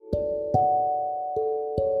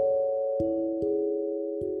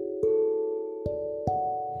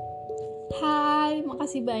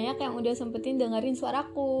makasih banyak yang udah sempetin dengerin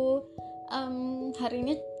suaraku. Hari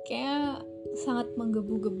ini kayaknya sangat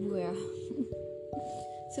menggebu-gebu ya.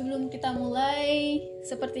 Sebelum kita mulai,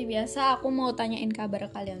 seperti biasa aku mau tanyain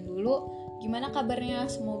kabar kalian dulu. Gimana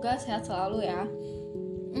kabarnya? Semoga sehat selalu ya.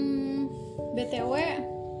 BTW,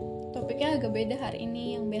 topiknya agak beda hari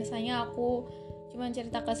ini. Yang biasanya aku cuma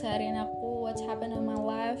cerita keseharian aku, what's happened in my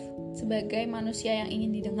life, sebagai manusia yang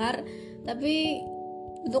ingin didengar. Tapi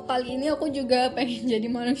untuk kali ini aku juga pengen jadi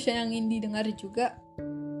manusia yang ingin didengar juga.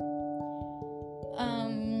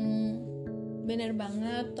 Bener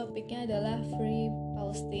banget, topiknya adalah Free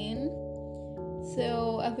Palestine.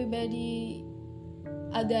 So everybody,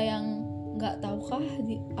 ada yang nggak tahukah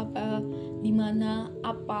di mana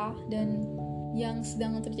apa dan yang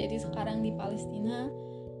sedang terjadi sekarang di Palestina?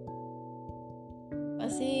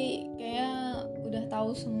 Pasti kayak udah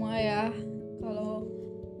tahu semua ya, kalau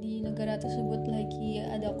di negara tersebut lagi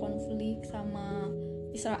ada konflik sama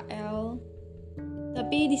Israel.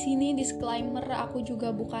 Tapi di sini disclaimer, aku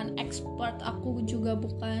juga bukan expert, aku juga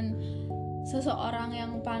bukan seseorang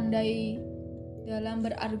yang pandai dalam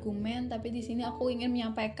berargumen, tapi di sini aku ingin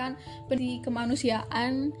menyampaikan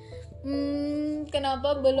kemanusiaan.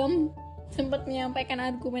 Kenapa belum sempat menyampaikan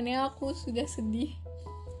argumennya? Aku sudah sedih.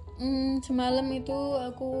 Semalam itu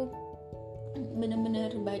aku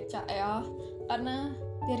benar-benar baca ya, karena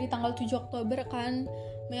dari tanggal 7 Oktober kan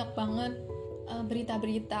banyak banget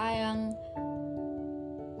berita-berita yang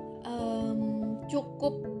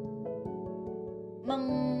cukup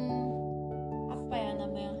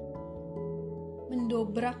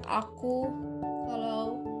mendobrak aku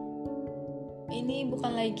kalau ini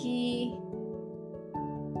bukan lagi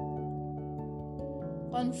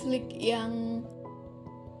konflik yang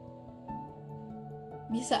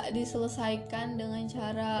bisa diselesaikan dengan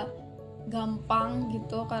cara gampang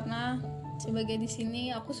gitu, karena sebagai di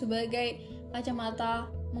sini aku sebagai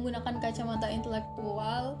menggunakan kacamata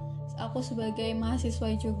intelektual, aku sebagai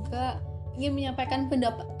mahasiswa juga ingin menyampaikan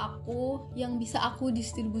pendapat aku yang bisa aku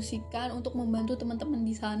distribusikan untuk membantu teman-teman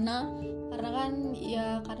di sana, karena kan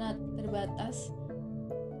ya karena terbatas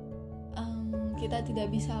kita tidak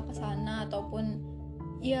bisa ke sana, ataupun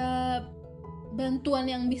ya bantuan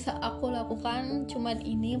yang bisa aku lakukan cuma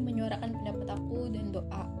ini, menyuarakan pendapat aku dan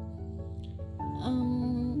doa.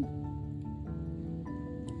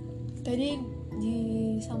 Tadi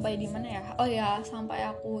sampai di mana ya? Oh ya, sampai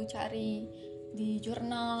aku cari di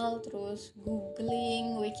jurnal, terus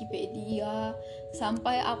googling, Wikipedia,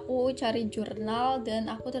 sampai aku cari jurnal dan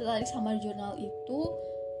aku tertarik sama jurnal itu.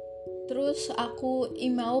 Terus aku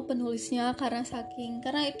email penulisnya karena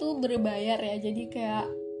itu berbayar ya, jadi kayak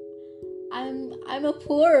I'm a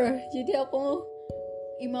poor, jadi aku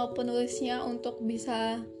email penulisnya untuk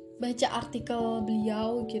bisa baca artikel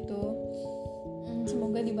beliau gitu.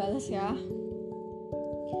 Semoga dibalas ya.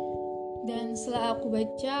 Dan setelah aku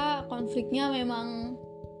baca, konfliknya memang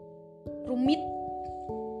rumit,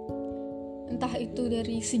 entah itu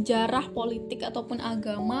dari sejarah, politik ataupun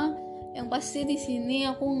agama. Yang pasti di sini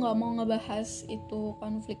aku nggak mau ngebahas itu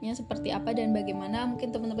konfliknya seperti apa dan bagaimana.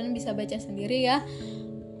 Mungkin teman-teman bisa baca sendiri ya.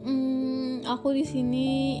 Aku di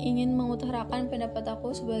sini ingin mengutarakan pendapat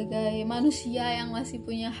aku sebagai manusia yang masih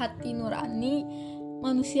punya hati nurani,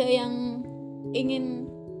 manusia yang ingin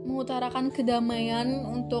mengutarakan kedamaian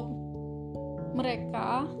untuk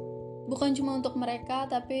mereka, bukan cuma untuk mereka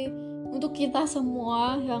tapi untuk kita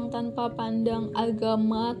semua yang tanpa pandang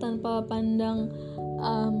agama, tanpa pandang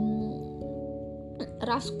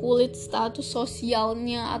ras, kulit, status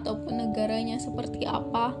sosialnya ataupun negaranya seperti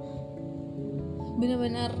apa.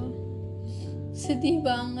 Benar-benar sedih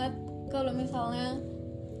banget kalau misalnya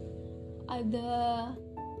ada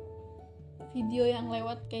video yang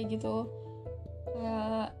lewat kayak gitu,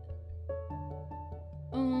 kayak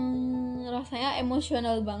rasanya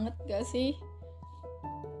emosional banget gak sih?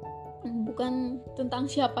 Bukan tentang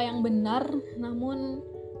siapa yang benar, namun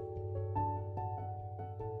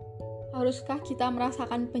haruskah kita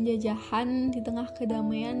merasakan penjajahan di tengah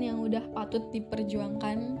kedamaian yang udah patut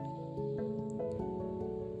diperjuangkan?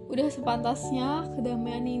 Udah sepantasnya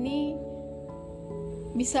kedamaian ini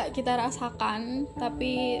bisa kita rasakan,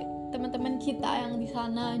 tapi teman-teman kita yang di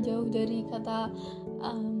sana jauh dari kata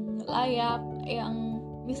layak, yang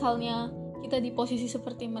misalnya kita di posisi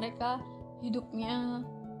seperti mereka, hidupnya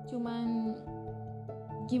cuman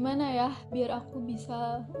gimana ya biar aku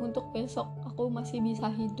bisa, untuk besok aku masih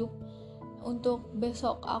bisa hidup, untuk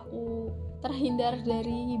besok aku terhindar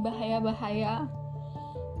dari bahaya-bahaya.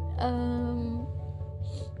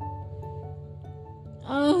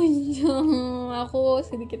 Aku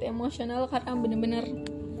sedikit emosional karena bener-bener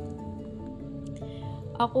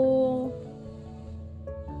aku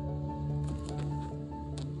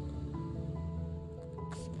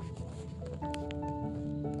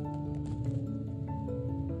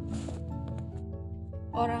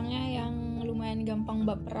orangnya yang lumayan gampang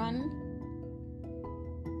baperan.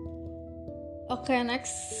 Oke,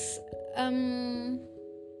 next.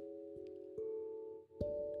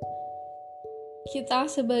 Kita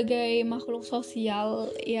sebagai makhluk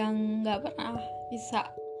sosial yang gak pernah bisa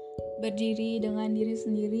berdiri dengan diri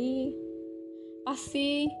sendiri,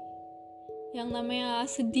 pasti yang namanya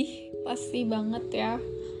sedih pasti banget ya.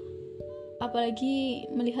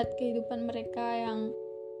 Apalagi melihat kehidupan mereka yang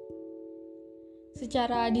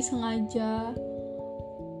secara disengaja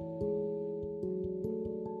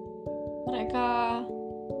mereka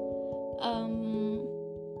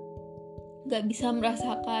gak bisa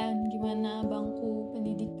merasakan gimana bangku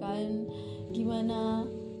pendidikan, gimana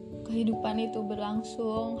kehidupan itu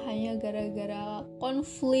berlangsung hanya gara-gara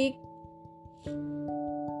konflik.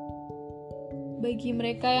 Bagi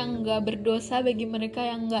mereka yang gak berdosa, bagi mereka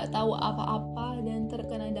yang gak tahu apa-apa dan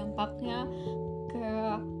terkena dampaknya,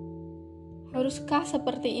 kayak haruskah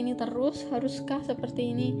seperti ini terus? Haruskah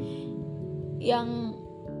seperti ini? Yang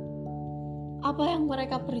apa yang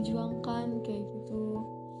mereka perjuangkan kayak gitu?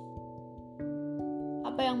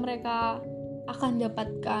 Apa yang mereka akan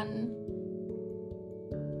dapatkan?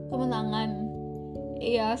 Kemenangan.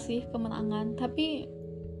 Iya sih, kemenangan. Tapi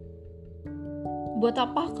buat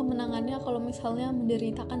apa kemenangannya kalau misalnya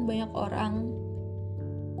menderitakan banyak orang?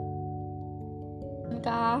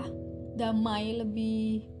 Bukankah damai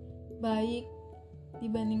lebih baik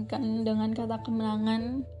dibandingkan dengan kata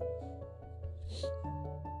kemenangan?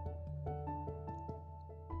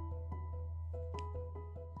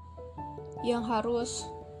 Yang harus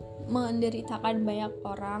menderitakan banyak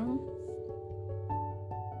orang.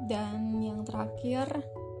 Dan yang terakhir,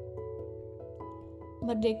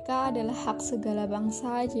 merdeka adalah hak segala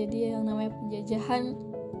bangsa. Jadi yang namanya penjajahan,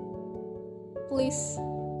 please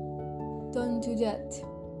don't do that.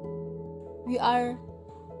 We are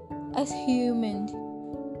as human,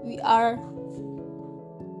 we are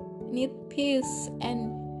need peace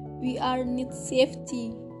and we are need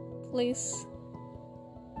safety. Please.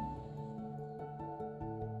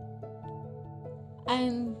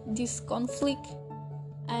 And this conflict,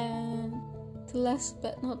 and last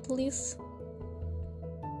but not least,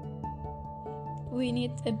 we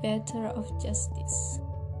need a better of justice.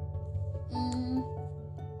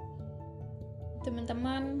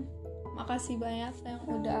 Teman-teman, makasih banyak yang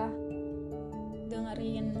udah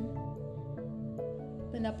dengerin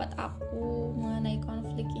pendapat aku mengenai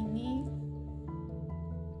konflik ini.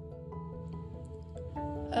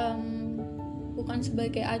 Bukan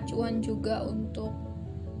sebagai acuan juga untuk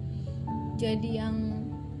jadi yang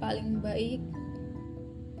paling baik,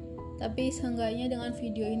 tapi seenggaknya dengan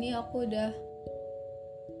video ini aku udah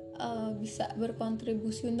bisa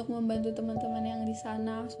berkontribusi untuk membantu teman-teman yang di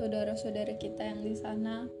sana, saudara-saudara kita yang di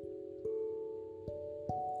sana.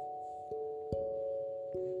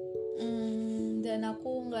 Dan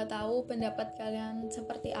aku nggak tahu pendapat kalian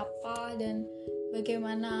seperti apa dan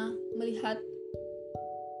bagaimana melihat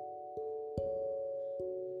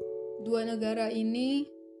dua negara ini.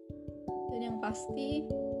 Dan yang pasti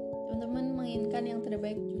teman-teman menginginkan yang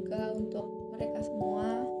terbaik juga untuk mereka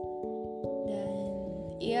semua. Dan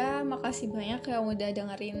ya, makasih banyak yang udah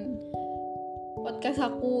dengerin podcast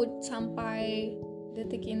aku sampai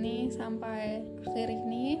detik ini, sampai akhir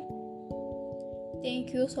ini.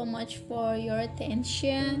 Thank you so much for your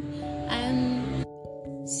attention and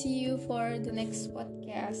see you for the next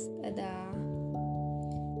podcast. Dadah.